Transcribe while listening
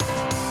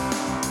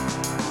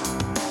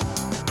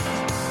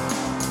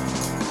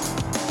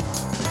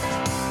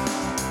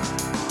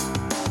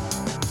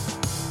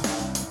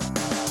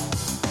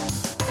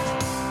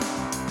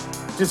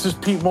This is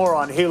Pete Moore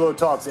on Halo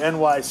Talks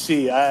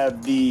NYC. I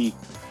have the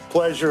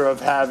pleasure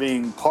of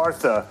having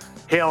Partha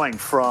hailing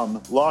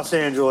from Los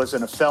Angeles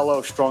and a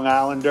fellow Strong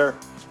Islander,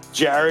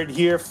 Jared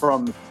here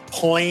from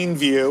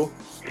Plainview.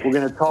 We're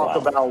going to talk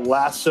about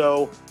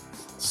Lasso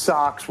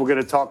socks. We're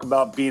going to talk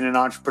about being an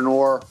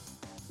entrepreneur.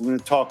 We're going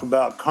to talk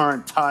about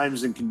current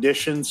times and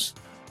conditions.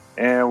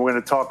 And we're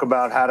going to talk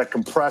about how to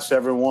compress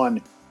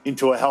everyone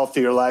into a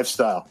healthier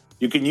lifestyle.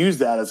 You can use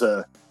that as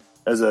a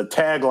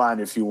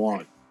tagline if you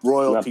want.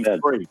 Royalty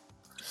free.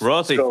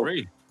 Royalty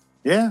free.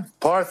 Yeah.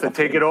 Partha,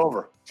 take it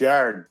over.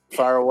 Jared,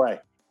 fire away.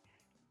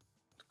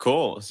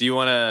 Cool. So you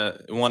want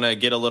to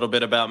get a little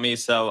bit about me?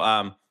 So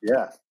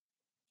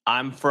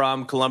I'm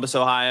from Columbus,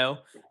 Ohio.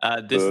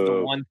 This is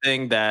the one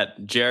thing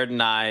that Jared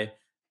and I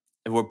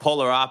were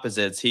polar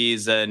opposites.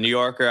 He's a New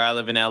Yorker. I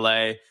live in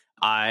LA.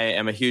 I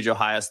am a huge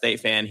Ohio State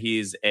fan.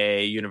 He's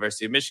a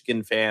University of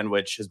Michigan fan,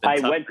 which has been.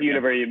 I went to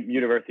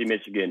University of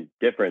Michigan.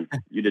 Different.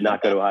 You did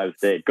not go to Ohio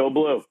State. Go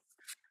blue.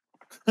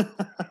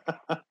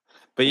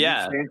 But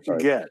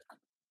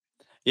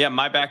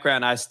my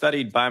background, I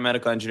studied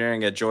biomedical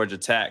engineering at Georgia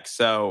Tech.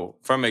 So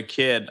from a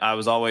kid, I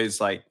was always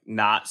like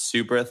not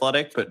super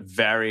athletic, but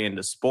very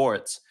into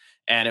sports.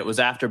 And it was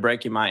after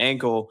breaking my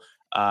ankle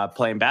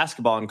playing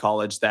basketball in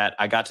college that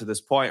I got to this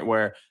point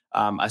where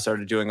I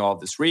started doing all of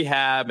this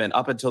rehab. And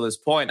up until this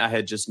point, I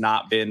had just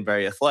not been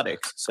very athletic.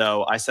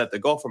 So I set the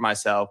goal for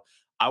myself.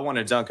 I want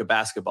to dunk a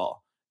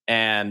basketball.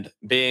 And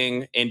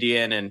being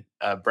Indian and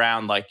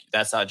brown, like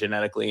that's not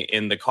genetically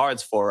in the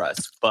cards for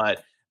us.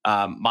 But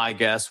my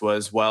guess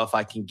was, well, if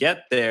I can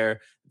get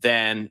there,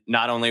 then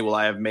not only will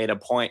I have made a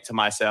point to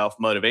myself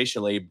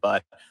motivationally,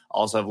 but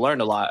also have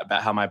learned a lot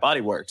about how my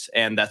body works.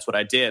 And that's what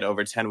I did.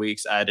 Over 10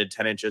 weeks, I added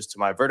 10 inches to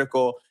my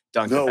vertical,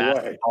 dunked a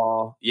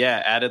basketball.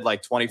 Yeah, added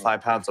like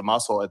 25 pounds of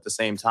muscle at the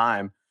same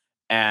time.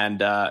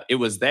 And it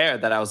was there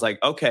that I was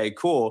like, okay,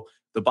 cool.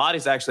 The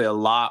body's actually a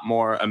lot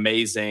more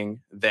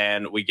amazing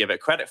than we give it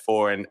credit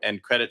for.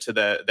 And credit to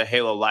the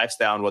Halo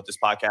lifestyle and what this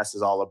podcast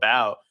is all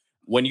about.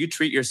 When you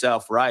treat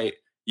yourself right,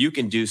 you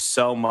can do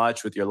so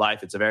much with your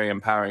life. It's a very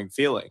empowering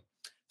feeling.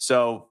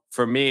 So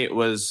for me, it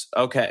was,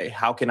 okay,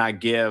 how can I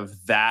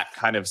give that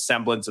kind of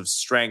semblance of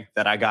strength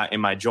that I got in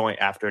my joint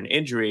after an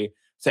injury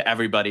to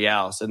everybody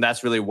else? And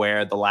that's really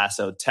where the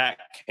Lasso tech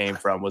came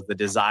from, was the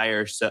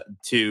desire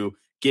to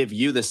give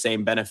you the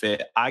same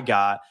benefit I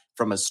got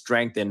from a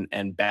strength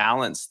and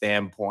balance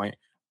standpoint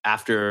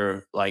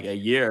after like a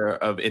year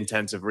of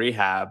intensive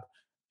rehab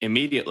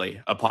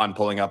immediately upon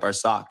pulling up our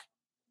sock.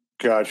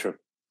 Gotcha.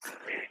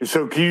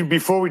 So can you,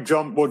 before we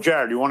jump, well,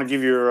 Jared, you want to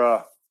give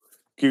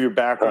your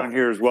background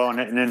here as well,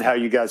 and then how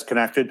you guys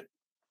connected?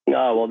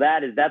 Oh, well,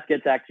 that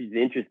gets actually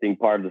the interesting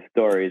part of the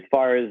story. As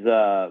far as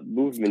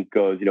movement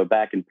goes,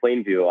 back in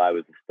Plainview, I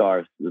was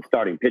the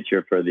starting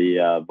pitcher for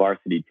the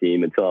varsity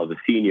team until I was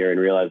a senior and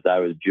realized I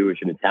was Jewish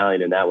and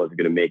Italian, and that wasn't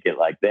going to make it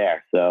like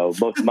there. So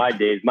most of my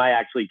days,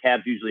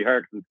 calves usually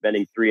hurt because I'm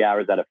spending 3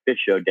 hours at a fish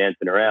show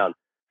dancing around.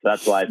 So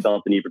that's why I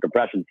felt the need for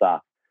compression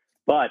socks.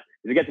 But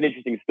it gets an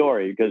interesting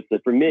story because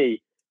for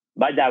me,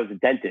 my dad was a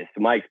dentist,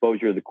 so my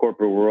exposure to the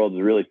corporate world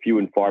was really few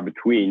and far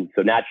between.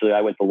 So naturally,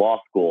 I went to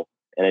law school,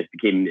 and I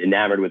became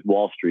enamored with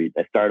Wall Street.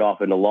 I started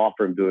off in a law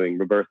firm doing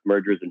reverse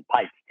mergers and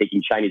pipes,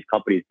 taking Chinese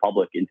companies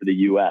public into the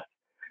U.S.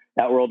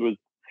 That world was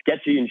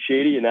sketchy and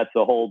shady, and that's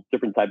a whole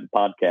different type of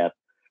podcast.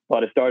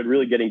 But I started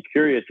really getting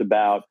curious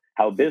about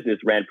how business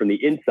ran from the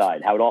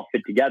inside, how it all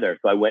fit together.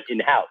 So I went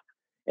in-house.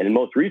 And then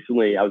most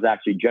recently, I was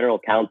actually general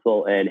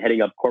counsel and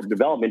heading up corporate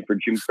development for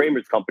Jim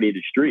Cramer's company,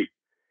 The Street.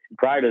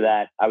 Prior to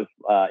that, I was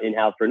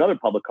in-house for another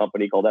public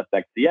company called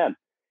FXCM.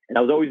 And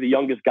I was always the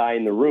youngest guy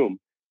in the room,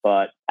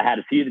 but I had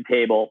a seat at the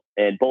table,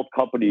 and both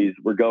companies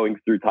were going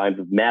through times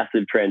of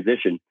massive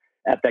transition.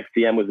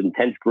 FXCM was in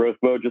intense growth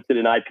mode, just did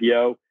an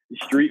IPO. The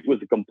Street was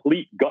a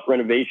complete gut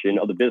renovation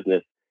of the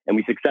business, and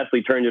we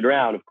successfully turned it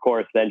around, of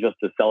course, then just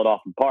to sell it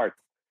off in parts.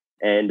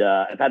 And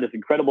I've had this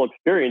incredible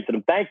experience that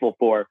I'm thankful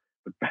for,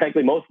 but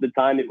frankly, most of the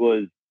time it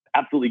was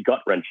absolutely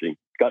gut-wrenching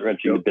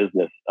the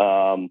business.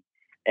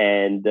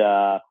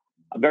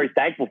 I'm very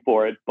thankful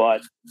for it,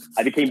 but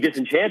I became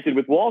disenchanted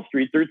with Wall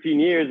Street 13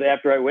 years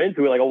after I went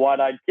into it like a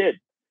wide-eyed kid.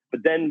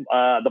 But then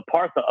the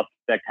Partha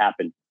effect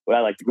happened, what I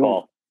like to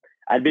call.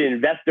 I'd been an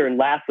investor in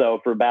Lasso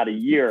for about a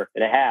year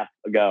and a half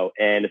ago,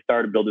 and I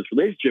started to build this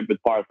relationship with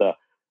Partha.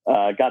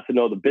 Got to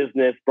know the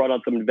business, brought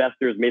on some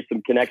investors, made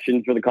some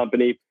connections for the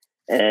company.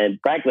 And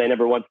frankly, I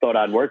never once thought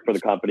I'd work for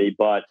the company.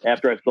 But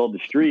after I sold The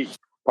Street,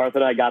 Partha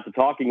and I got to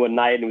talking one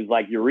night, and it was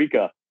like,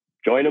 eureka,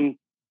 join them.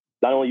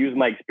 Not only use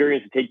my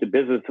experience to take the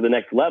business to the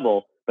next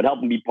level, but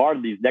help them be part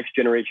of these next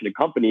generation of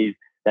companies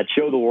that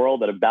show the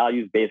world that a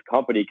values-based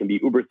company can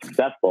be uber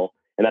successful,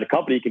 and that a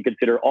company can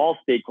consider all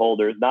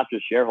stakeholders, not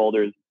just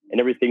shareholders,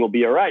 and everything will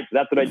be all right. So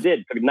that's what I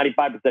did. Took a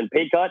 95%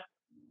 pay cut.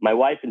 My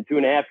wife and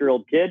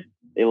 2.5-year-old kid,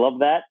 they love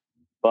that.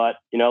 But,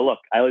 look,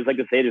 I always like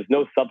to say there's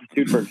no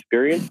substitute for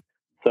experience.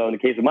 So in the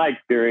case of my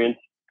experience,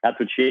 that's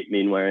what shaped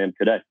me and where I am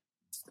today.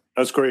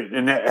 That's great.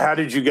 And how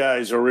did you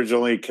guys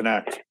originally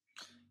connect?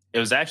 It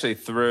was actually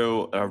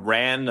through a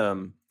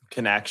random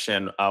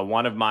connection.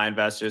 One of my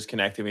investors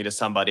connected me to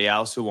somebody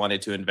else who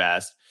wanted to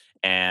invest.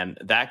 And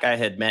that guy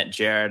had met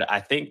Jared, I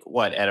think,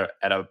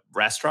 at a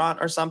restaurant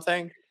or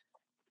something?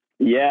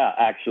 Yeah,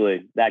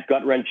 actually, that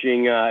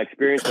gut-wrenching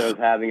experience I was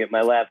having at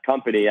my last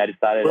company, I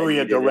decided. Where were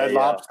you at the Red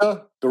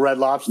Lobster? The Red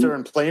Lobster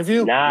in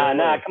Plainview?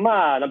 Nah, come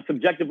on. I'm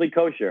subjectively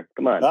kosher.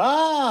 Come on.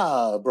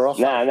 Bro.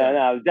 Nah.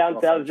 I was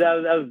downtown.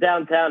 I was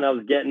downtown. I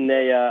was getting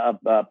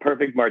a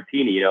perfect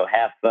martini,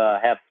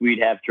 half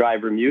sweet, half dry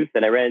vermouth.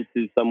 And I ran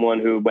into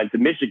someone who went to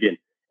Michigan.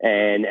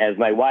 And as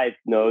my wife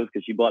knows,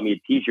 because she bought me a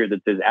T-shirt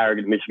that says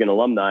 "Arrogant Michigan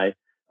Alumni,"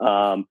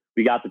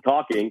 we got to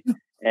talking.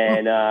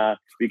 And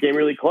became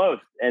really close.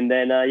 And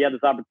then you had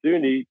this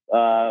opportunity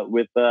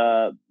with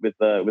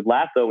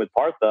Lasso, with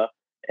Partha,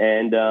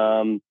 and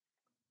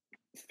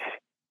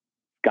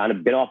kind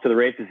of been off to the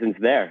races since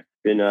there.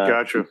 Been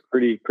gotcha.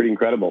 pretty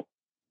incredible.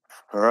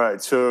 All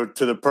right, so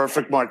to the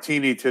perfect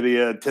martini, to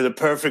the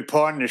perfect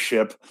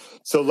partnership.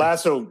 So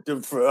Lasso,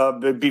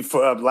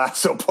 before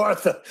Lasso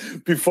Partha,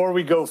 before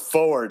we go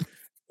forward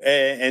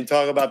and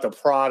talk about the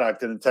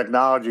product and the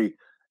technology,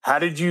 how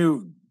did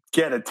you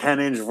get a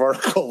 10-inch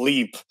vertical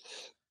leap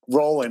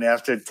rolling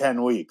after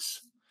 10 weeks?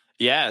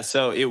 Yeah,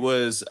 so it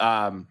was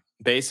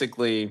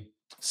basically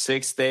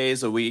 6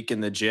 days a week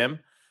in the gym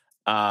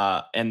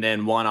and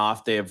then one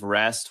off day of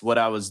rest. What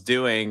I was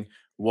doing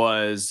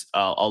was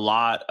a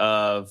lot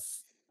of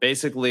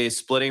basically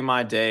splitting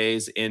my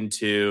days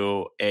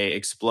into a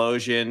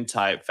explosion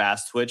type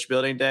fast twitch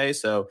building day.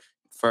 So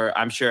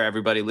I'm sure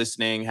everybody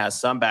listening has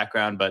some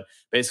background, but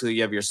basically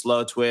you have your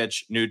slow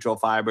twitch, neutral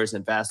fibers,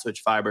 and fast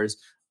twitch fibers.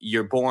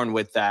 You're born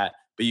with that,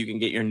 but you can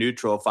get your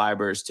neutral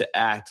fibers to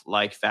act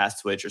like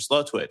fast twitch or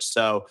slow twitch.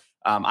 So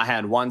I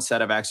had one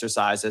set of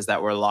exercises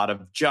that were a lot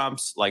of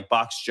jumps, like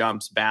box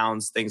jumps,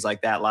 bounds, things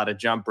like that, a lot of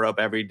jump rope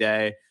every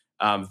day.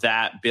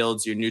 That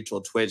builds your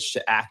neutral twitch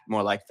to act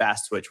more like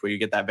fast twitch, where you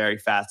get that very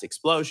fast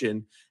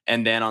explosion.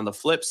 And then on the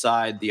flip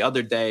side, the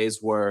other days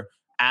were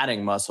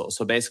adding muscle.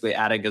 So basically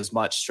adding as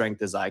much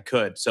strength as I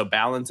could. So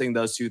balancing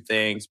those two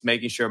things,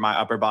 making sure my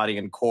upper body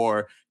and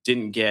core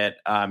didn't get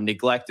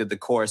neglected. The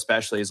core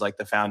especially is like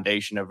the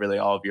foundation of really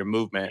all of your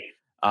movement.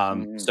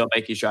 So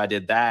making sure I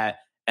did that.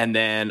 And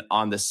then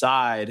on the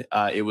side,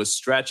 it was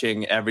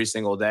stretching every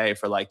single day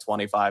for like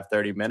 25,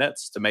 30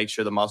 minutes to make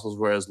sure the muscles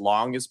were as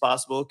long as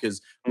possible,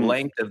 because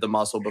length of the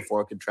muscle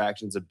before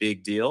contraction is a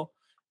big deal.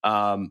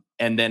 And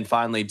then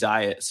finally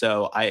diet.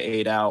 So I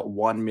ate out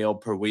one meal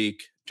per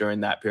week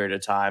during that period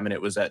of time. And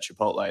it was at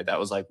Chipotle. That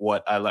was like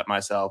what I let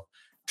myself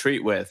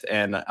treat with.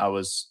 And I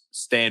was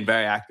staying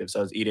very active. So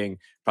I was eating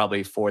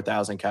probably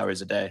 4,000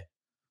 calories a day.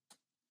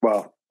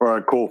 Wow. All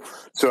right, cool.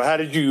 So how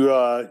did you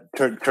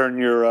turn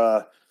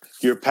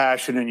your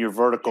passion and your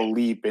vertical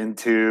leap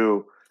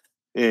into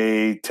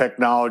a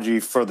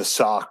technology for the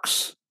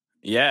socks?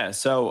 Yeah.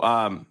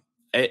 So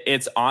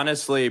it's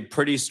honestly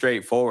pretty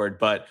straightforward.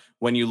 But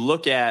when you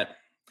look at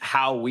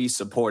how we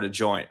support a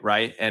joint,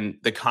 right? And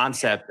the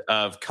concept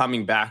of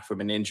coming back from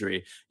an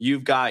injury,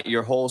 you've got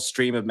your whole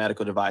stream of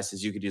medical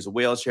devices. You could use a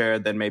wheelchair,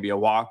 then maybe a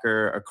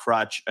walker, a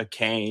crutch, a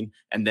cane,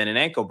 and then an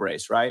ankle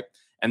brace, right?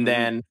 And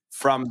then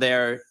from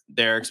there,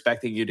 they're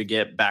expecting you to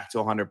get back to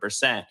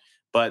 100%.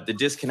 But the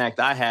disconnect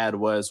I had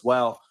was,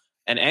 well,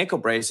 an ankle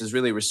brace is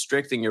really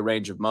restricting your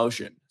range of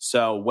motion.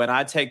 So when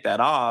I take that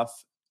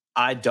off,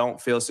 I don't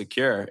feel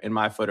secure in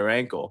my foot or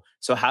ankle.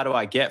 So how do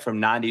I get from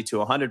 90 to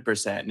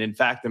 100%? And in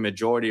fact, the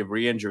majority of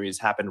re-injuries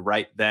happen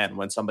right then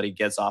when somebody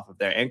gets off of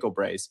their ankle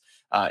brace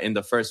in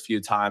the first few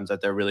times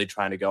that they're really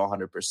trying to go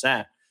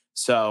 100%.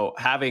 So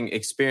having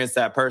experienced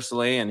that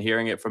personally and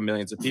hearing it from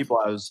millions of people,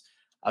 I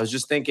was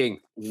just thinking,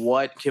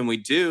 what can we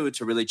do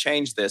to really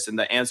change this? And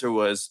the answer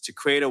was to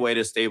create a way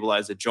to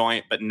stabilize a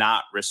joint, but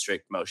not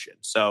restrict motion.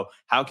 So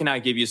how can I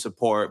give you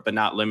support, but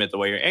not limit the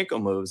way your ankle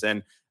moves?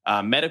 And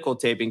medical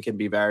taping can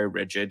be very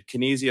rigid.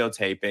 Kinesio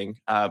taping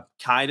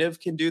kind of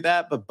can do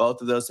that, but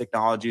both of those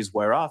technologies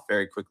wear off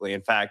very quickly.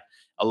 In fact,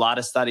 a lot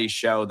of studies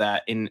show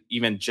that in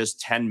even just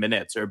 10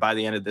 minutes or by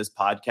the end of this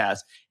podcast,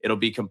 it'll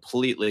be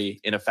completely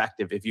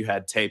ineffective if you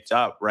had taped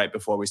up right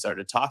before we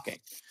started talking.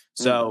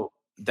 So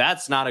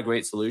that's not a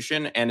great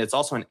solution. And it's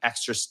also an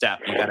extra step.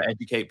 You got to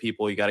educate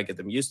people. You got to get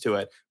them used to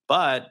it.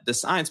 But the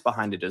science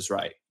behind it is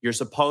right. You're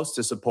supposed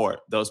to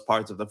support those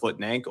parts of the foot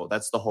and ankle.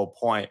 That's the whole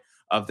point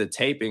of the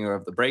taping or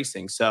of the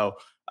bracing. So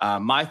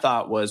my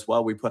thought was,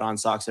 well, we put on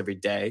socks every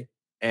day,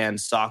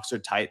 and socks are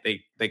tight.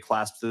 They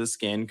clasp to the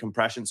skin.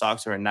 Compression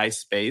socks are a nice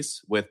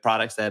space with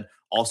products that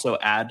also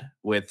add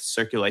with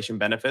circulation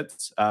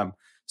benefits.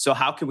 So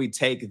how can we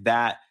take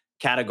that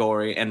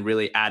category and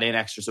really add in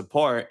extra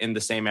support in the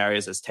same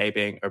areas as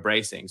taping or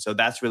bracing? So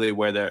that's really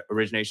where the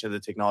origination of the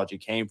technology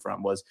came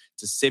from, was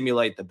to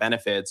simulate the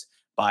benefits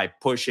by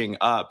pushing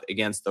up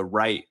against the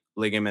right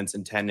ligaments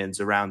and tendons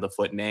around the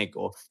foot and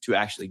ankle to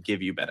actually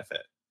give you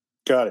benefit.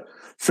 Got it.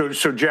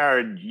 So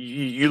Jared,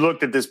 you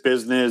looked at this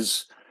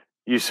business,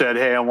 you said,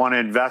 hey, I want to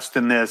invest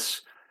in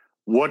this.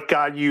 What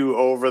got you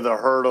over the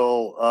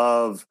hurdle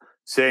of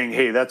saying,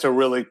 hey, that's a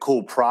really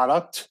cool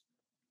product,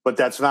 but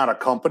that's not a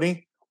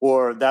company?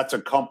 Or that's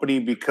a company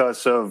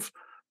because of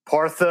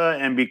Partha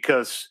and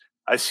because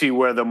I see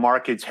where the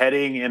market's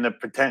heading and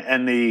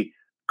the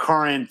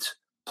current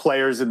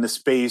players in the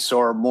space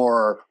are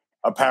more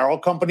apparel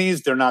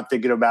companies. They're not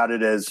thinking about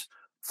it as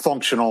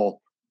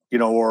functional,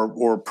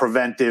 or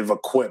preventive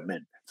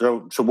equipment.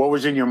 So what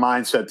was in your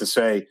mindset to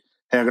say,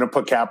 hey, I'm going to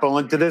put capital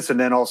into this, and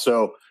then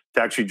also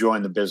to actually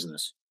join the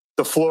business?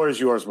 The floor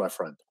is yours, my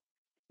friend.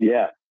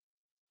 Yeah.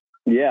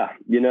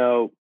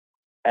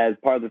 As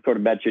part of the sort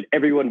of mentioned,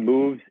 everyone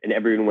moves and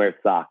everyone wears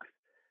socks.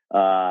 So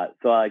I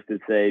like to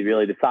say,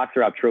 really, the socks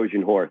are our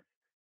Trojan horse.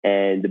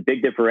 And the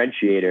big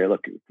differentiator,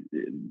 look,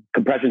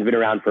 compression's been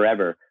around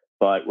forever,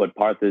 but what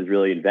Partha has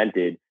really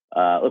invented,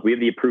 we have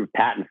the approved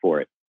patent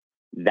for it.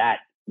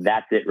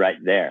 That's it right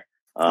there.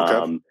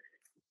 Okay.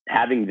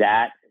 Having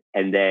that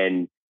and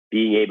then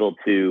being able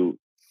to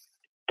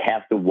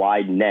cast a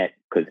wide net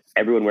because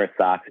everyone wears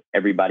socks,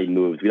 everybody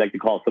moves. We like to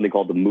call something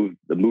called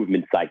the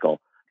movement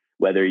cycle.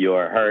 Whether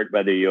you're hurt,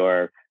 whether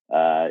you're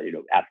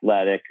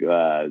athletic,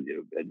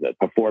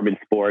 performance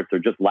sports, or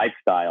just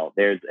lifestyle,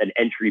 there's an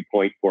entry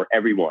point for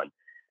everyone.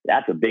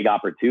 That's a big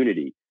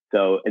opportunity.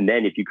 So, and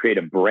then if you create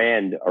a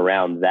brand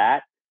around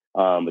that,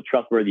 a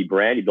trustworthy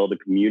brand, you build a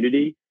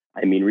community.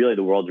 I mean, really,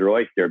 the world's your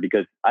oyster.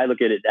 Because I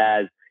look at it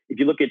as, if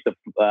you look at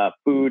the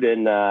food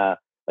and 90s,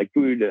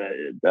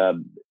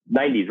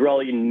 we're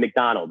all eating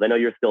McDonald's. I know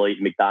you're still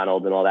eating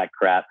McDonald's and all that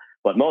crap,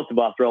 but most of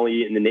us are only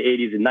eating in the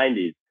 80s and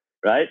 90s,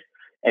 right?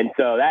 And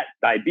so that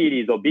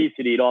diabetes,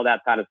 obesity, and all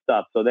that kind of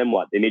stuff. So then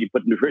what? They made you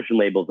put nutrition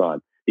labels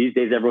on. These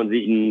days, everyone's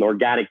eating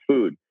organic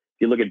food. If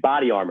you look at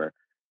Body Armor,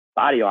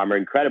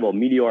 incredible,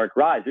 meteoric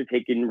rise. They're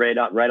taking right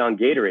on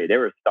Gatorade. They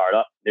were a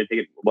startup. They're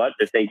taking what?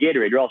 They're saying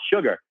Gatorade, you're all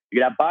sugar. You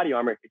could have Body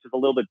Armor. It's just a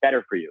little bit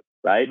better for you,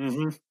 right?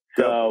 Mm-hmm.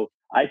 So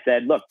I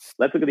said, look,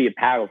 let's look at the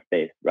apparel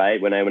space,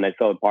 right? When I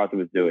saw what Partha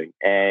was doing.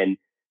 And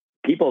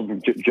people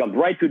jumped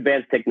right to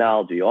advanced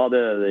technology, all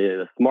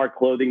the smart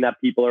clothing that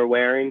people are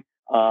wearing.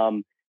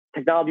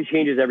 Technology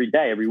changes every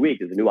day, every week.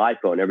 There's a new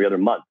iPhone every other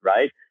month,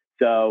 right?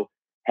 So,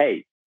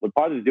 hey, what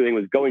Partha was doing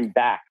was going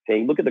back,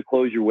 saying, look at the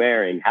clothes you're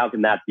wearing. How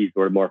can that be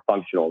sort of more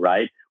functional,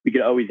 right? We could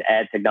always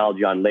add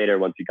technology on later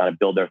once we kind of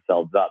build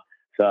ourselves up.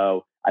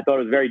 So I thought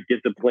it was a very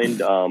disciplined,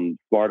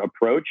 smart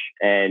approach.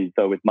 And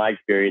so with my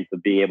experience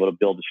of being able to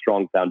build a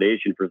strong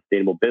foundation for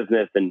sustainable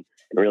business and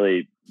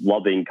really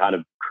loving kind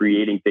of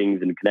creating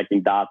things and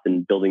connecting dots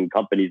and building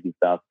companies and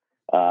stuff,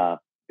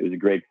 it was a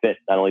great fit,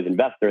 not only as an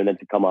investor and then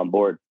to come on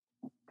board.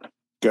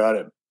 Got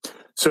it.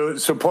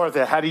 So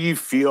Partha, how do you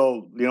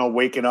feel,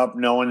 waking up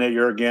knowing that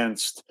you're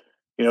against,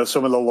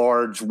 some of the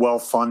large,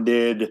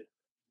 well-funded,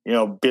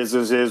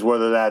 businesses,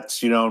 whether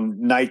that's,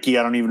 Nike,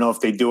 I don't even know if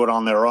they do it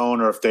on their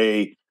own or if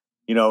they,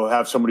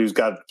 have somebody who's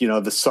got,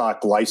 the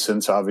sock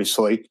license,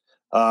 obviously.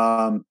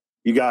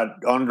 You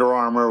got Under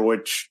Armour,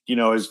 which,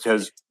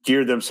 has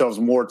geared themselves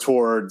more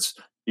towards,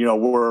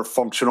 more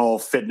functional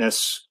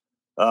fitness,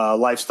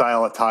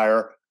 lifestyle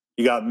attire.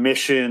 You got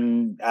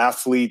Mission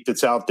Athlete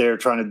that's out there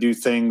trying to do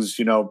things,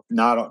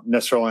 not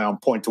necessarily on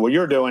point to what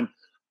you're doing.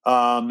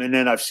 And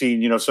then I've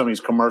seen, some of these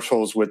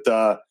commercials with,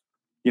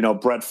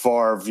 Brett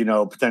Favre,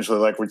 potentially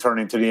like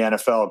returning to the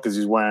NFL because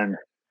he's wearing,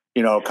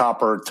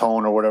 copper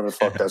tone or whatever the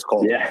fuck that's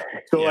called. Yeah.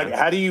 So like,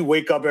 how do you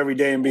wake up every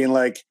day and being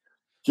like,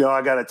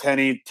 I got a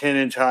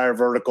 10-inch higher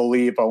vertical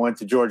leap. I went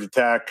to Georgia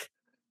Tech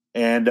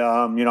and,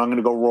 I'm going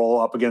to go roll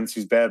up against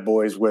these bad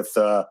boys with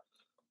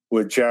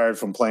Jared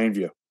from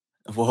Plainview.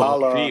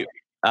 Well, Pete,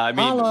 I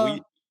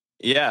mean,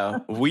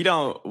 we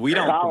don't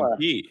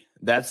compete.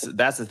 That's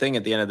the thing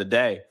at the end of the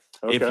day.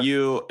 Okay. If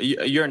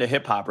you're into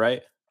hip hop,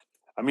 right?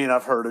 I mean,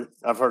 I've heard it.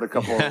 I've heard a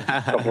couple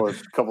of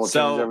things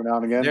every now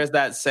and again. There's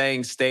that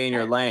saying, stay in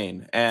your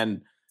lane.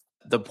 And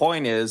the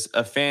point is,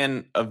 a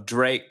fan of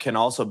Drake can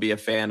also be a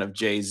fan of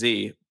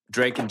Jay-Z.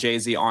 Drake and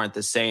Jay-Z aren't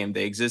the same.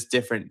 They exist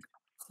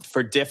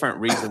for different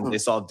reasons. They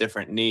solve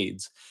different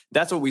needs.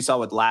 That's what we saw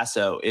with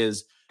Lasso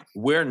is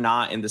we're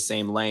not in the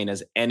same lane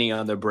as any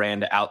other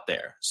brand out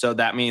there. So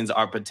that means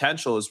our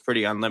potential is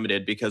pretty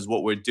unlimited because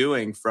what we're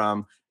doing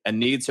from a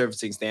need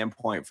servicing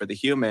standpoint for the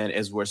human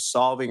is we're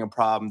solving a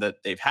problem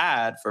that they've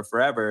had for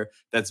forever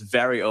that's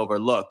very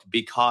overlooked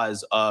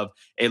because of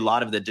a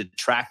lot of the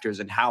detractors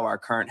in how our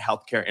current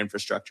healthcare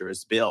infrastructure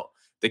is built.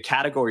 The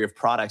category of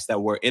products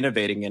that we're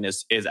innovating in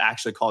is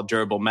actually called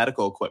durable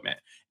medical equipment.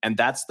 And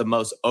that's the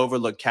most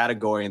overlooked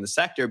category in the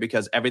sector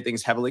because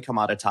everything's heavily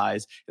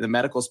commoditized. In the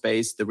medical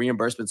space, the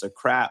reimbursements are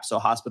crap, so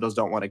hospitals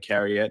don't want to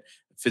carry it.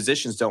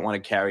 Physicians don't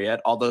want to carry it.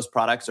 All those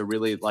products are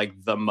really like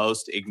the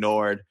most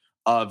ignored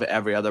of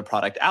every other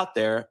product out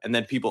there. And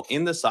then people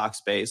in the sock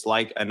space,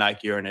 like a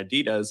Nike or an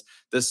Adidas,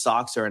 the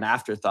socks are an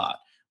afterthought,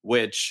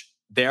 which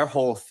their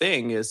whole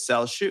thing is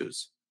sell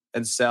shoes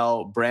and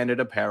sell branded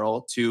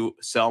apparel to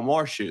sell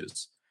more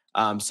shoes.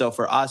 So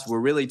for us, we're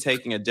really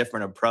taking a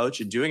different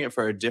approach and doing it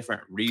for a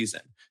different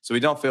reason. So we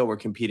don't feel we're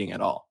competing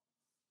at all.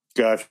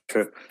 Gotcha.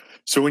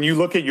 So when you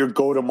look at your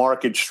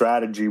go-to-market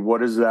strategy,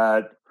 what does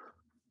that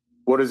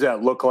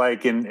look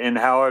like? And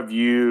how have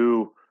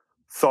you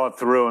thought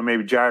through, and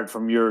maybe Jared,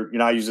 from your,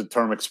 I use the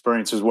term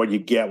experience is what you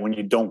get when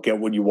you don't get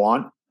what you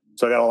want.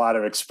 So I got a lot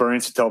of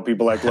experience to tell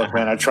people like, look,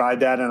 man, I tried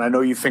that. And I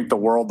know you think the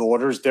world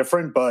order is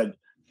different, but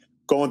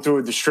going through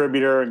a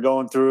distributor and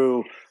going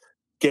through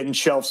getting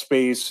shelf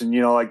space and,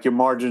 like your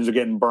margins are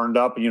getting burned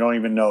up and you don't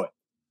even know it.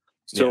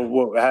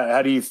 So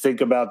how do you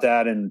think about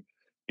that? And,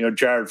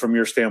 Jared, from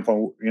your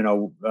standpoint,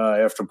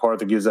 after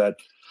Partha gives that,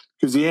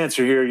 because the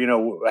answer here,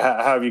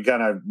 how have you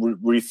kind of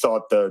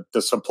rethought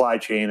the supply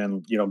chain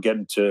and,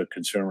 getting to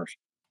consumers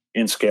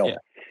in scale? Yeah.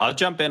 I'll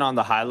jump in on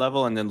the high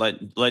level and then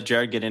let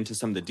Jared get into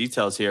some of the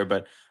details here.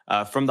 But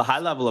from the high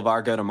level of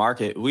our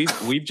go-to-market,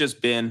 we've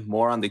just been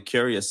more on the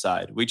curious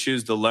side. We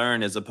choose to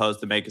learn as opposed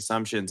to make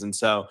assumptions. And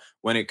so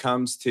when it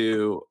comes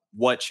to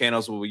what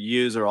channels will we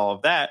use or all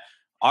of that,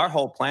 our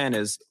whole plan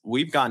is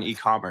we've gone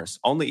e-commerce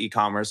only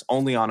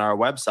on our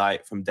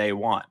website from day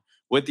one,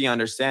 with the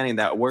understanding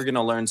that we're going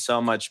to learn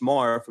so much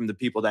more from the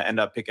people that end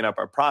up picking up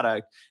our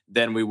product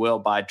than we will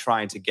by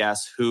trying to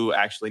guess who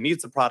actually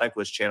needs the product,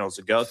 which channels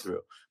to go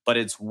through. But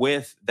it's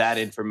with that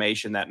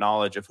information, that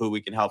knowledge of who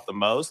we can help the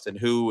most and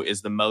who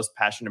is the most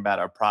passionate about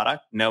our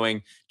product,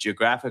 knowing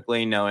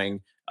geographically, knowing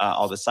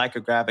all the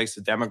psychographics,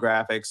 the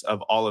demographics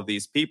of all of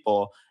these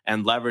people,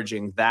 and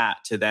leveraging that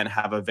to then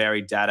have a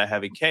very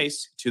data-heavy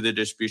case to the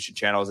distribution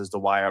channels as to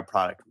why our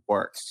product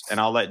works. And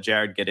I'll let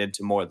Jared get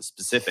into more of the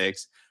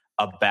specifics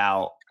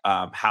about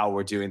how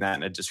we're doing that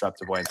in a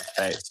disruptive way in the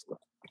space.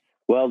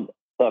 Well,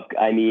 look,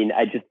 I mean,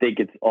 I just think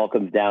it all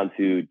comes down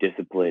to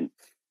discipline.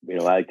 I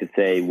like to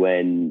say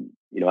when,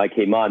 I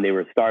came on, they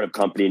were a startup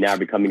company, now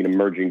becoming an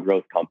emerging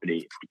growth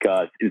company,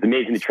 because it's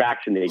amazing the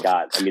traction they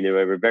got. I mean,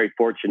 we're very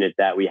fortunate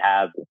that we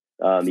have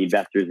the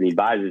investors and the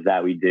advisors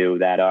that we do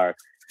that are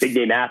big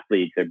name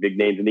athletes, or big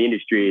names in the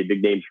industry,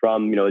 big names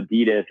from,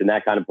 Adidas and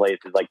that kind of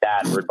places like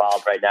that. We're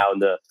involved right now in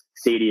the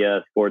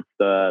Stadia Sports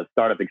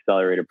Startup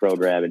Accelerator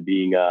program and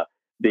being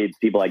big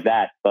people like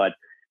that.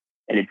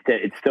 And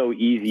it's so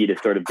easy to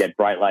sort of get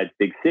bright lights,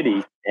 big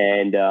city,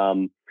 and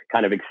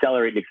kind of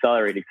accelerate.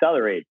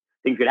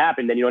 Things could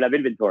happen, then you don't have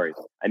inventory.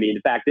 I mean,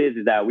 the fact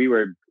is that we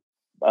were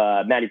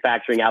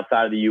manufacturing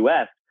outside of the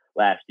U.S.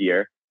 last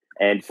year,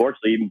 and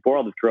fortunately, even before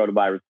all this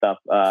coronavirus stuff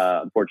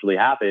unfortunately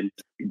happened,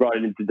 we brought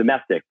it into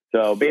domestic.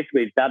 So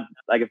basically, it's that,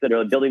 like I said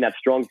earlier, building that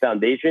strong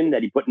foundation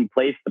that he put in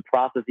place, the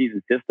processes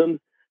and systems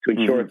to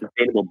ensure a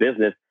sustainable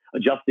business,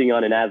 adjusting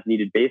on an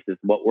as-needed basis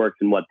what works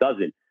and what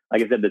doesn't.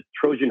 Like I said, the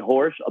Trojan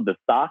horse of the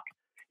stock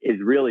is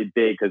really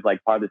big because, like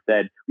Partha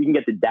said, we can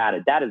get the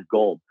data. Data is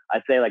gold. I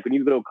say, like, when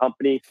you go to a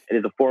company and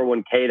there's a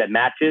 401k that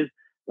matches,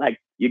 like,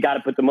 you got to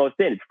put the most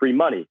in. It's free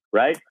money,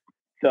 right?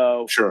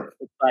 So, sure.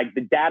 It's like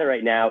the data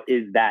right now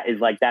is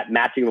like that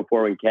matching of a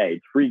 401k.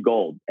 It's free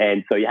gold,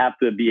 and so you have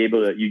to be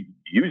able to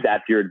use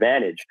that to your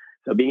advantage.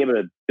 So, being able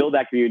to build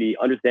that community,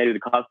 understand who the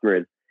customer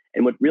is,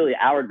 and what really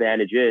our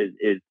advantage is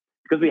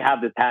because we have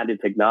this patented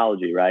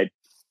technology, right?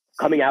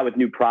 Coming out with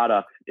new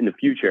products in the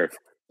future.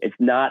 It's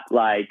not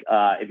like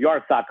if you are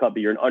a sock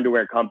company, you're an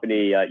underwear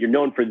company, you're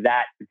known for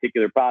that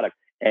particular product.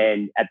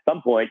 And at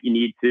some point, you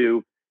need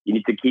to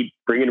keep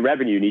bringing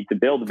revenue. You need to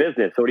build a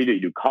business. So what do?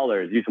 You do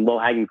colors, you do some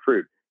low-hanging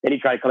fruit. Then you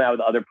try to come out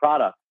with other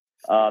products.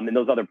 And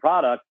those other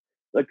products,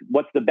 like,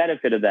 what's the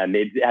benefit of them?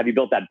 Have you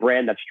built that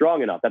brand that's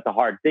strong enough? That's a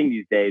hard thing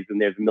these days when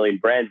there's a million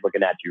brands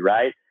looking at you,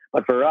 right?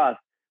 But for us,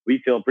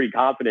 we feel pretty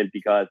confident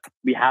because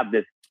we have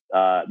this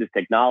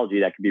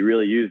technology that can be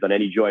really used on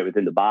any joint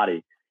within the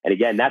body. And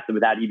again, that's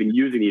without even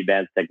using the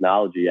advanced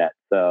technology yet.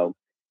 So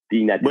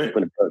being that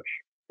disciplined approach.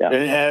 Yeah.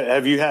 And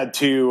have you had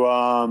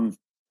to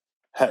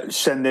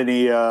send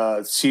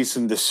any cease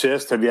and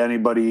desist? Have you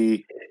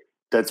anybody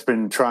that's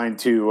been trying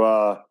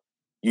to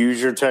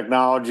use your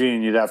technology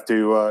and you'd have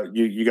to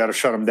you got to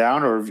shut them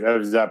down, or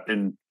hasn't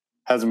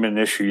been an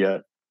issue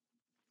yet?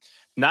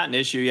 Not an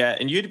issue yet.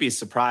 And you'd be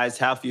surprised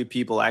how few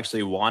people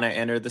actually want to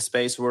enter the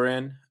space we're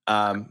in,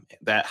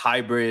 that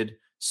hybrid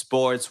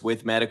sports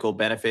with medical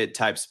benefit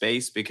type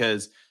space,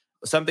 because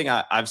something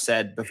I've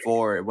said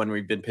before when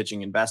we've been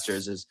pitching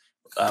investors is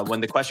when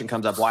the question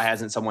comes up, why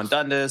hasn't someone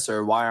done this,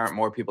 or why aren't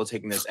more people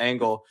taking this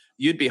angle?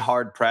 You'd be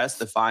hard pressed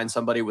to find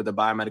somebody with a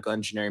biomedical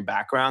engineering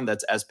background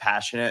that's as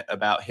passionate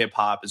about hip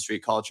hop and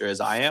street culture as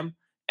I am.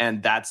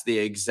 And that's the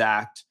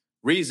exact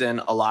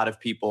reason a lot of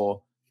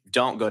people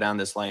don't go down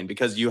this lane,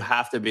 because you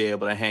have to be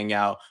able to hang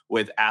out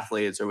with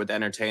athletes or with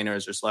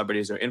entertainers or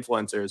celebrities or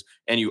influencers.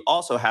 And you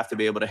also have to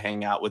be able to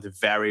hang out with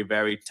very,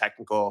 very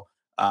technical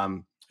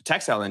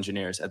textile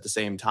engineers at the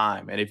same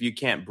time. And if you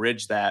can't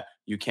bridge that,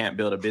 you can't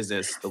build a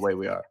business the way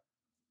we are.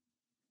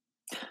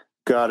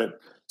 Got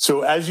it.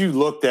 So as you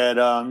looked at,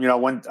 I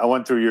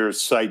went through your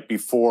site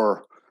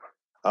before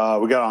we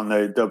got on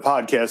the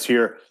podcast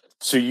here.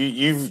 So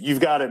you've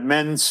got it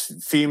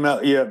men's,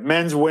 female,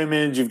 men's,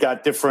 women's. You've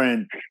got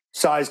different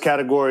size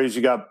categories.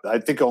 You got, I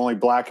think, only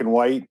black and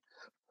white,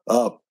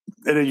 and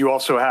then you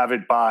also have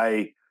it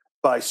by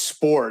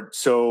sport.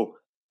 So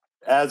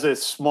as a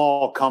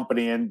small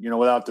company, and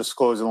without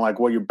disclosing like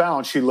what your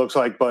balance sheet looks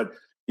like, but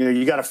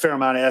you got a fair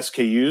amount of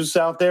SKUs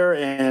out there,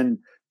 and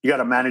you got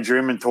to manage your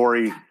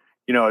inventory,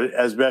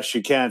 as best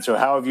you can. So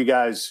how have you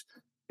guys,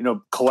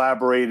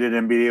 collaborated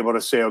and be able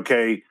to say,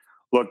 okay,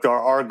 look,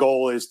 our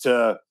goal is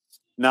to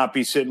not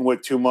be sitting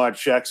with too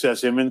much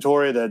excess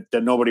inventory that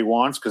nobody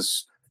wants,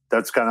 because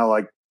that's kind of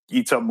like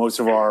eats up most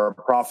of our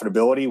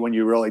profitability when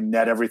you really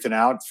net everything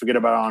out. Forget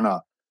about it on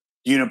a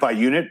unit by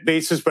unit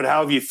basis. But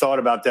how have you thought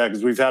about that?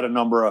 Because we've had a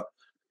number of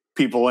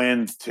people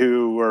in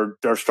who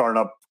are starting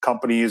up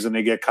companies, and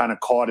they get kind of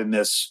caught in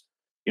this,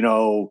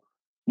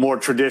 more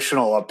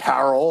traditional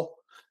apparel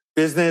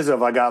business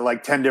of, I got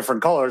like 10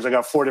 different colors, I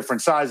got 4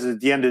 different sizes.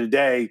 At the end of the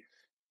day,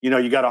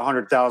 you got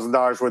 $100,000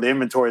 worth of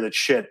inventory that's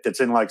shit that's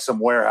in like some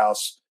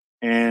warehouse.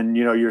 And,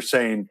 you're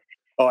saying,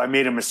 oh, I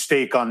made a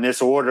mistake on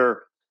this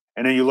order.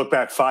 And then you look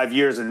back 5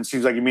 years and it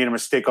seems like you made a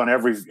mistake on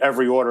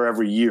every order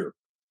every year.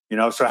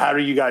 So how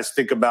do you guys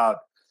think about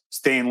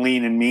staying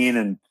lean and mean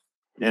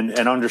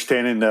and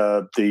understanding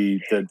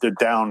the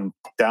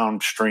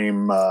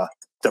downstream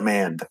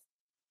demand?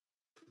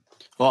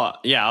 Well,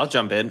 yeah, I'll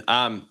jump in.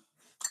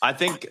 I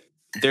think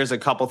there's a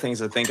couple things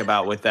to think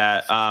about with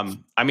that.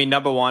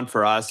 Number one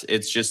for us,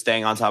 it's just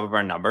staying on top of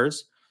our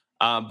numbers.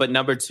 But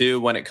number two,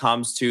 when it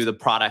comes to the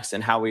products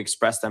and how we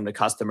express them to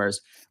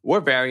customers, we're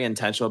very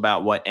intentional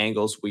about what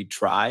angles we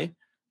try.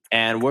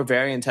 And we're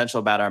very intentional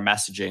about our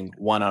messaging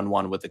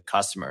one-on-one with the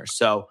customer.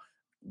 So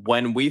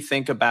when we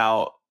think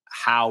about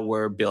how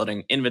we're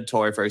building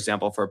inventory, for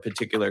example, for a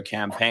particular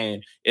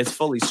campaign, it's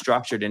fully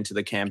structured into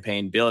the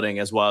campaign building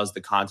as well as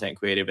the content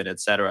creative and et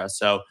cetera.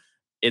 So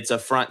it's a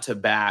front to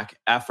back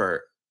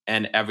effort,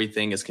 and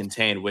everything is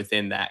contained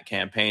within that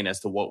campaign as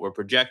to what we're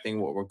projecting,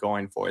 what we're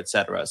going for, et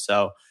cetera.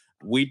 So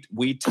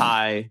we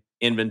tie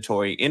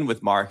inventory in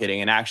with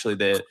marketing, and actually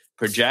the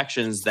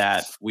projections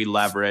that we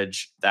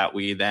leverage that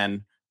we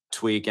then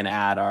tweak and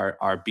add our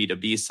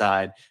B2B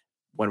side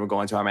when we're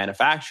going to our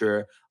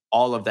manufacturer,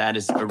 all of that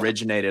is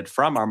originated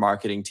from our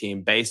marketing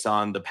team based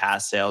on the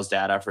past sales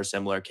data for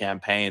similar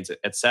campaigns,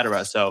 et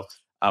cetera. So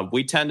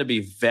we tend to be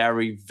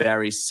very,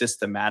 very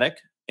systematic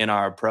in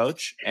our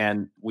approach,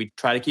 and we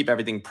try to keep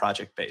everything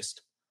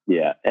project-based.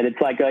 Yeah, and it's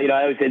like, I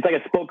always say it's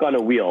like a spoke on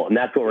a wheel, and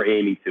that's what we're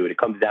aiming to. And it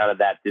comes down to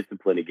that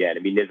discipline again.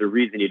 I mean, there's a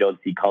reason you don't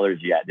see colors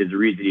yet. There's a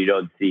reason you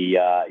don't see,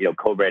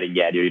 co-branding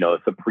yet, a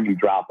Supreme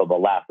drop of a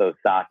Lasso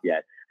sock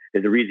yet.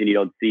 There's a reason you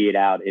don't see it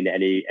out in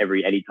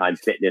Anytime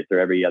Fitness or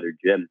every other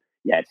gym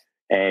yet.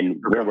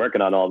 And we're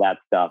working on all that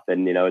stuff,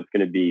 and it's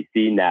going to be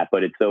seeing that.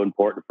 But it's so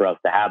important for us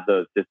to have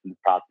those systems,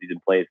 processes in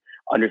place,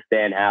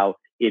 understand how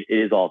it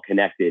is all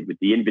connected with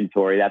the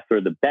inventory. That's sort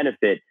of the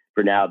benefit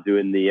for now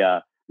doing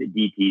the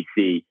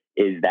DTC,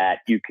 is that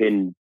you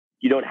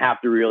don't have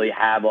to really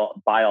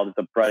buy all this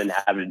up front and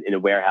have it in a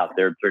warehouse.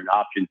 There are certain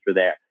options for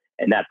there,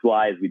 and that's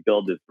why as we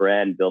build this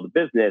brand, build a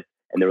business,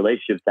 and the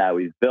relationships that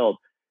we've built,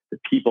 the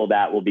people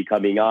that will be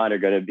coming on are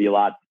going to be a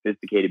lot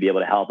sophisticated to be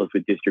able to help us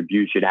with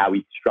distribution, how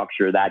we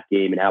structure that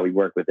game and how we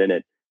work within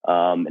it,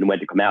 and when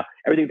to come out.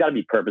 Everything's got to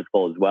be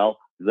purposeful as well.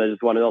 Because I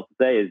just wanted to also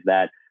say is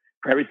that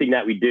for everything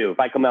that we do, if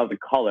I come out with a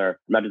color,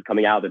 I'm not just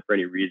coming out with it for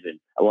any reason.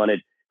 I want it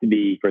to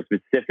be for a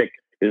specific,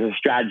 there's a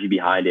strategy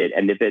behind it.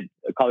 And if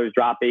a color is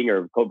dropping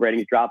or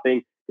co-branding is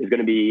dropping, there's going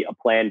to be a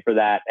plan for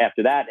that,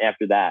 after that.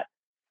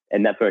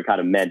 And that's what it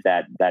kind of meant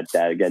that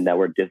again, that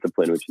word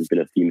discipline, which has been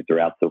a theme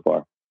throughout so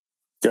far.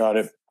 Got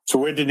it. So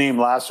where did the name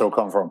Lasso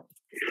come from?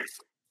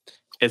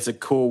 It's a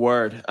cool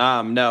word.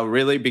 No,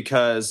 really,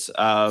 because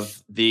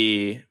of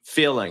the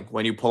feeling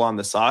when you pull on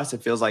the socks,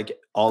 it feels like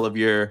all of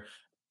your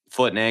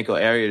foot and ankle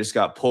area just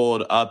got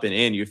pulled up and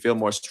in. You feel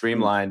more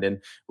streamlined.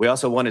 And we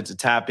also wanted to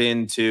tap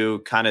into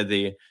kind of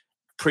the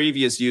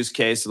previous use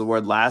case of the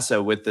word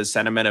lasso with the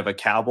sentiment of a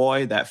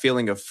cowboy, that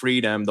feeling of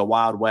freedom, the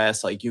Wild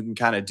West, like you can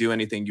kind of do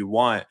anything you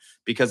want,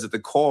 because at the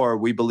core,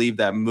 we believe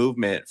that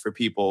movement for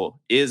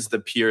people is the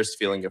purest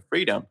feeling of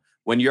freedom.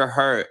 When you're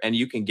hurt and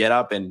you can get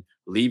up and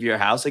leave your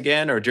house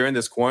again, or during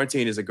this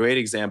quarantine is a great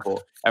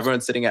example.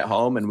 Everyone's sitting at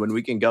home, and when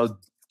we can go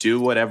do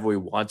whatever we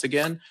want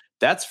again,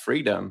 that's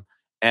freedom.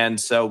 And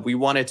so we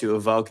wanted to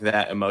evoke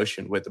that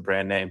emotion with the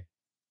brand name.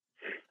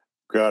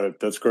 Got it.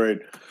 That's great.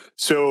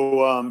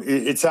 So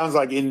it sounds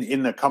like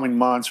in the coming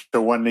months,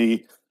 so when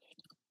the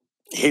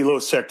Halo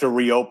sector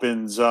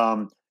reopens,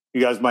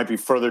 you guys might be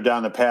further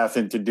down the path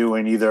into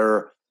doing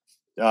either,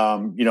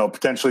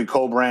 potentially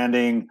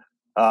co-branding.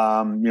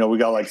 We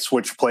got like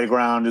Switch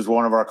Playground is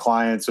one of our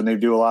clients, and they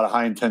do a lot of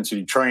high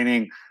intensity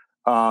training,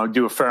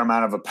 do a fair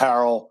amount of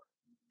apparel.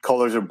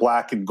 Colors are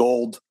black and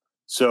gold.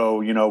 So,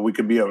 we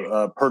could be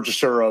a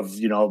purchaser of,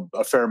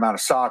 a fair amount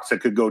of socks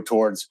that could go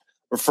towards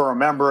refer a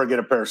member, get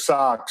a pair of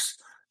socks.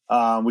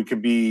 We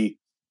could be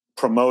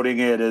promoting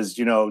it as,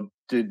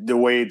 the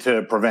way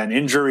to prevent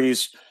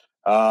injuries.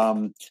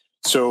 What's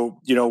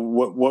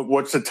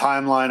the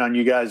timeline on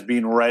you guys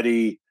being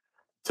ready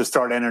to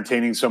start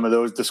entertaining some of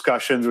those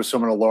discussions with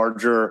some of the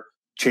larger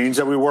chains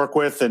that we work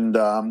with, and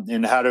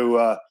how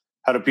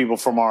do people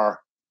from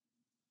our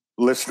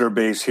listener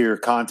base here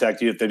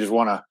contact you if they just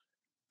want to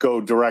go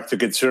direct to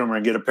consumer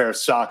and get a pair of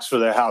socks for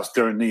their house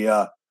during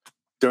the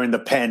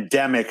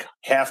pandemic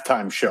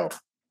halftime show?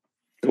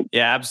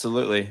 Yeah,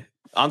 absolutely.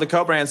 On the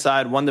co-brand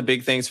side, one of the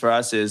big things for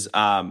us is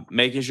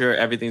making sure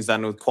everything's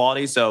done with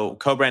quality. So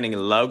co-branding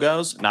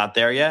logos, not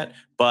there yet,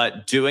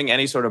 But doing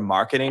any sort of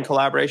marketing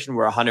collaboration,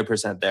 we're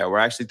 100% there. We're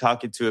actually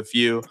talking to a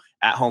few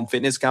at-home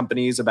fitness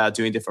companies about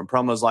doing different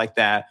promos like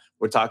that.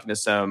 We're talking to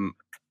some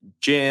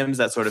gyms,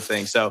 that sort of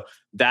thing. So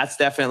that's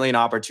definitely an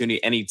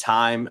opportunity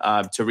anytime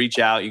to reach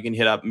out. You can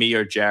hit up me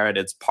or Jared.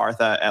 It's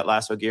Partha at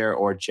Lasso Gear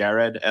or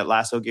Jared at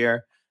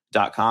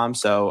lassogear.com.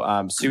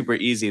 So super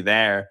easy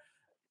there.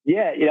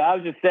 Yeah, I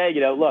was just saying,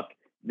 look,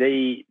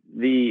 the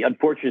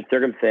unfortunate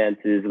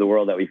circumstances of the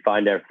world that we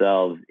find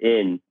ourselves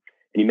in,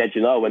 and you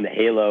mentioned, when the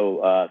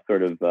Halo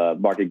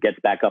market gets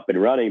back up and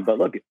running. But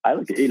look, I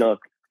look at,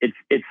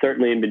 it's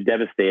certainly been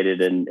devastated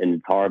and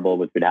it's horrible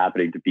what's been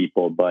happening to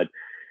people. But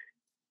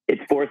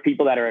it's forced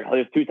people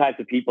there's two types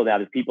of people now.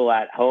 There's people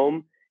at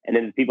home and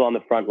then there's people on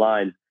the front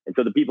lines. And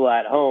so the people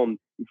at home,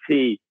 you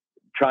see,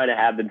 trying to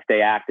have them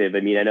stay active. I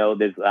mean, I know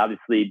there's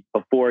obviously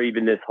before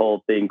even this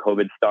whole thing,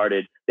 COVID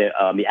started, the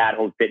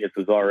at-home fitness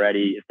was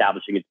already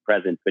establishing its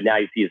presence. But now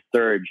you see a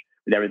surge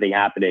with everything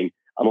happening.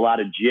 A lot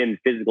of gyms,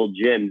 physical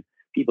gyms,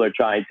 people are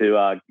trying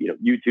to,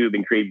 YouTube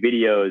and create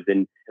videos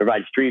and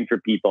provide streams for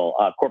people.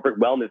 Corporate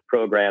wellness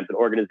programs and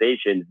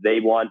organizations,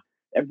 there's going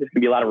to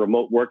be a lot of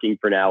remote working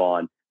from now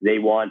on. They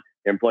want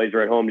their employees who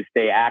are at home to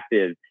stay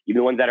active. Even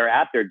the ones that are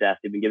at their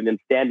desk, they've been giving them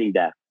standing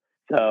desks.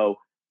 So,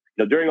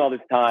 during all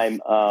this time,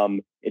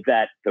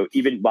 so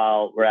even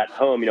while we're at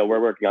home,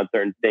 we're working on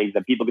certain things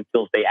that people can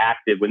still stay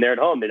active when they're at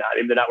home. They're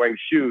not wearing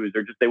shoes,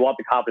 or just they want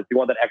the confidence, they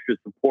want that extra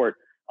support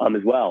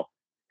as well.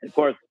 And of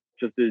course,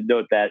 just to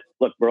note that,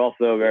 look, we're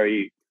also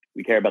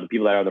we care about the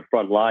people that are on the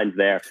front lines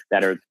there,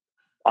 that are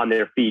on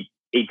their feet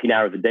 18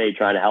 hours a day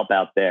trying to help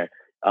out there.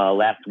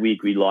 Last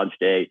week, we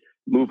launched a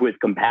Move with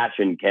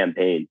Compassion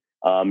campaign.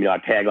 Our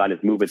tagline is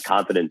Move with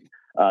Confidence.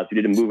 So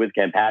we did a Move with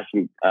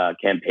Compassion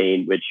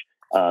campaign, which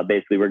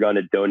basically we're going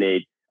to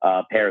donate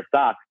a pair of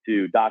socks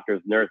to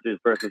doctors, nurses,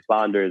 first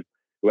responders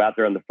who are out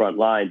there on the front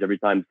lines every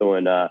time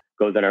someone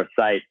goes on our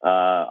site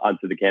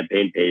onto the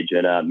campaign page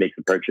and makes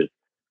a purchase.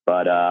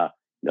 But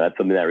that's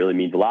something that really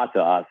means a lot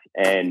to us.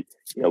 And,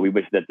 we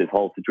wish that this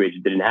whole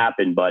situation didn't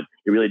happen, but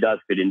it really does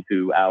fit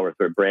into our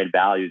sort of brand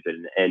values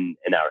and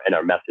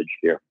our message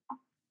here.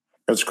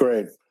 That's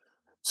great.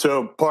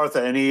 So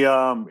Partha,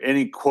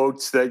 any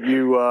quotes that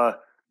you,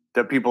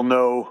 that people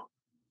know?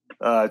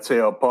 I'd say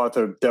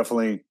Partha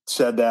definitely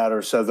said that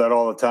or says that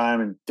all the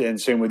time.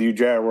 And same with you,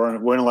 Jared.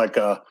 We're in like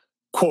a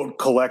quote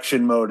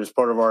collection mode as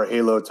part of our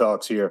Halo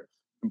talks here,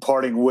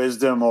 imparting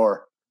wisdom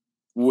or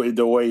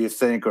the way you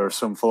think or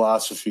some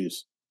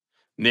philosophies.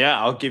 Yeah,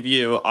 I'll give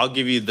you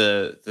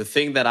the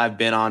thing that I've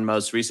been on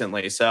most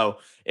recently. So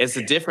it's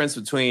the difference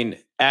between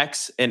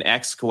X and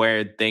X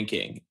squared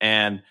thinking.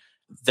 And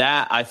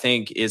that, I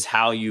think, is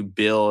how you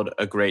build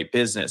a great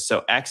business.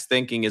 So X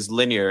thinking is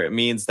linear. It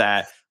means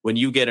that when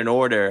you get an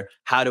order,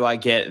 how do I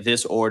get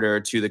this order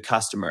to the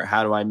customer?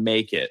 How do I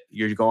make it?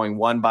 You're going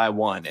one by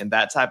one. And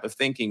that type of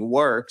thinking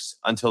works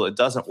until it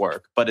doesn't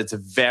work. But it's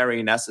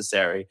very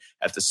necessary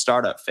at the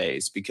startup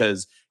phase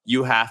because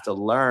you have to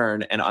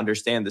learn and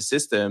understand the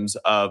systems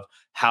of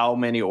how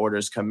many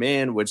orders come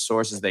in, which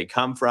sources they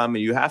come from.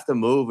 And you have to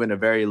move in a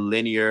very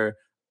linear,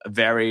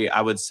 very,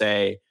 I would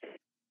say,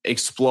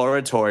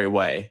 exploratory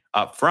way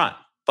up front.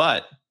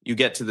 But you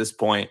get to this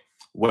point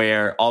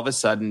where all of a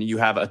sudden you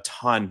have a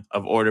ton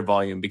of order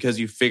volume because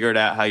you figured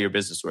out how your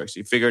business works.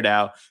 You figured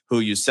out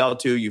who you sell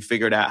to. You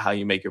figured out how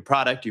you make your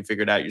product. You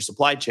figured out your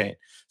supply chain.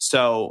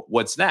 So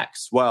what's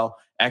next? Well,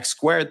 X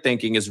squared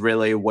thinking is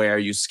really where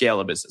you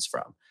scale a business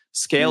from.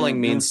 Scaling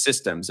means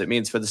systems. It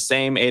means for the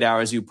same 8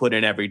 hours you put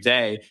in every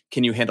day,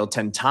 can you handle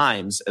 10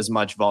 times as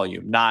much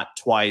volume? Not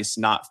twice,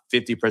 not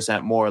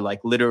 50% more,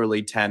 like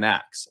literally 10x.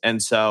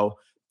 And so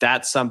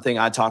that's something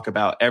I talk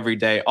about every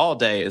day, all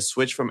day, is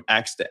switch from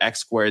X to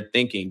X squared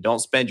thinking. Don't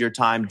spend your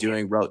time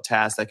doing rote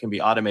tasks that can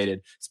be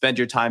automated. Spend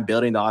your time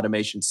building the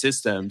automation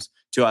systems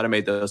to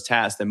automate those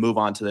tasks and move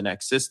on to the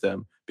next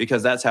system,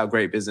 because that's how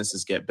great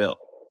businesses get built.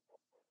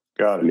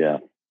 Got it. Yeah.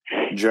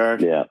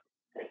 Jared? Yeah.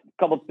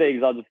 A couple of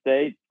things I'll just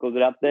say, close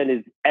it up then,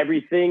 is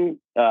everything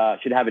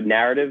should have a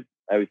narrative.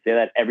 I would say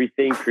that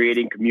everything,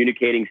 creating,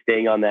 communicating,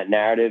 staying on that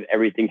narrative,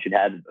 everything should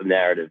have a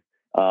narrative.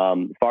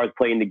 As far as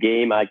playing the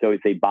game, I like to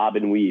always say bob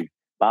and weave.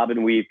 Bob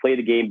and weave, play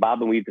the game,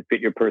 bob and weave to fit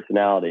your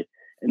personality.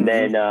 And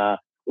then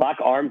lock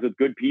arms with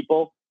good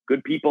people.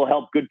 Good people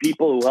help good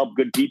people who help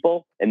good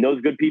people. And those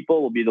good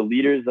people will be the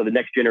leaders of the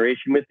next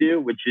generation with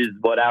you, which is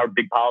what our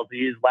big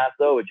policy is,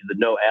 Lasso, which is a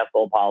no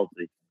asshole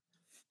policy.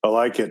 I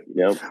like it.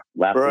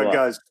 All right,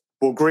 guys.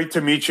 Well, great to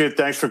meet you.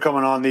 Thanks for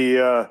coming on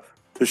the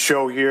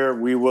show here.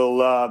 We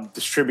will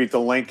distribute the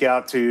link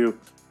out to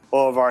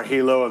all of our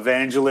Halo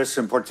evangelists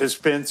and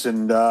participants,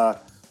 and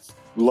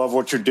love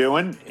what you're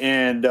doing.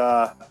 And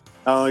not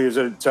only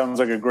it sounds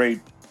like a great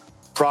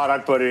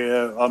product, but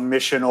a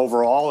mission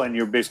overall, and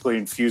you're basically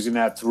infusing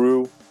that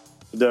through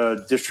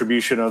the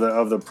distribution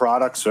of the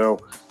product.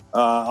 So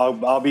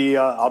I'll be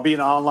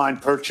an online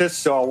purchase.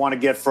 So I want to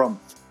get from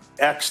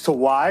X to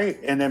Y,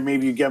 and then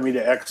maybe you get me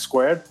to X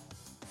squared.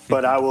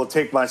 But I will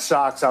take my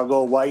socks. I'll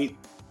go white.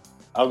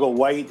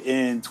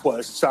 in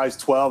size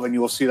 12, and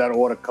you will see that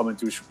order coming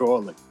through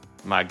shortly.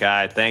 My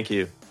guy, thank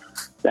you.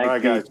 Thanks, All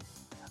right, guys.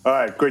 All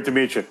right, great to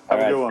meet you. Have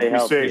a good one. Stay Be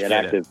healthy safe. and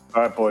active.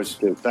 All right, boys.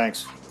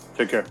 Thanks.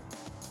 Take care.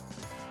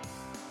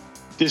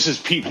 This is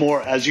Pete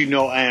Moore. As you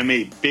know, I am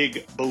a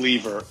big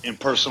believer in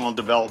personal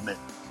development.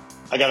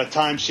 I got a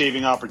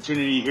time-saving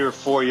opportunity here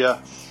for you,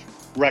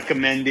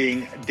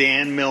 recommending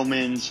Dan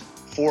Millman's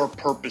 4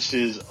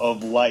 Purposes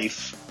of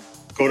Life.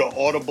 Go to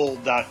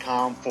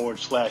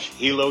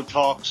audible.com/Halo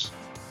Talks.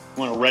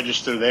 You want to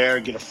register there,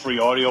 get a free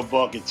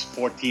audiobook. It's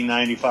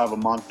 $14.95 a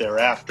month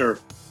thereafter,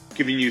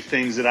 giving you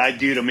things that I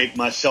do to make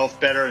myself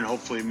better, and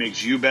hopefully it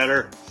makes you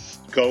better.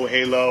 Go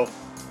Halo.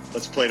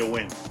 Let's play to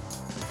win.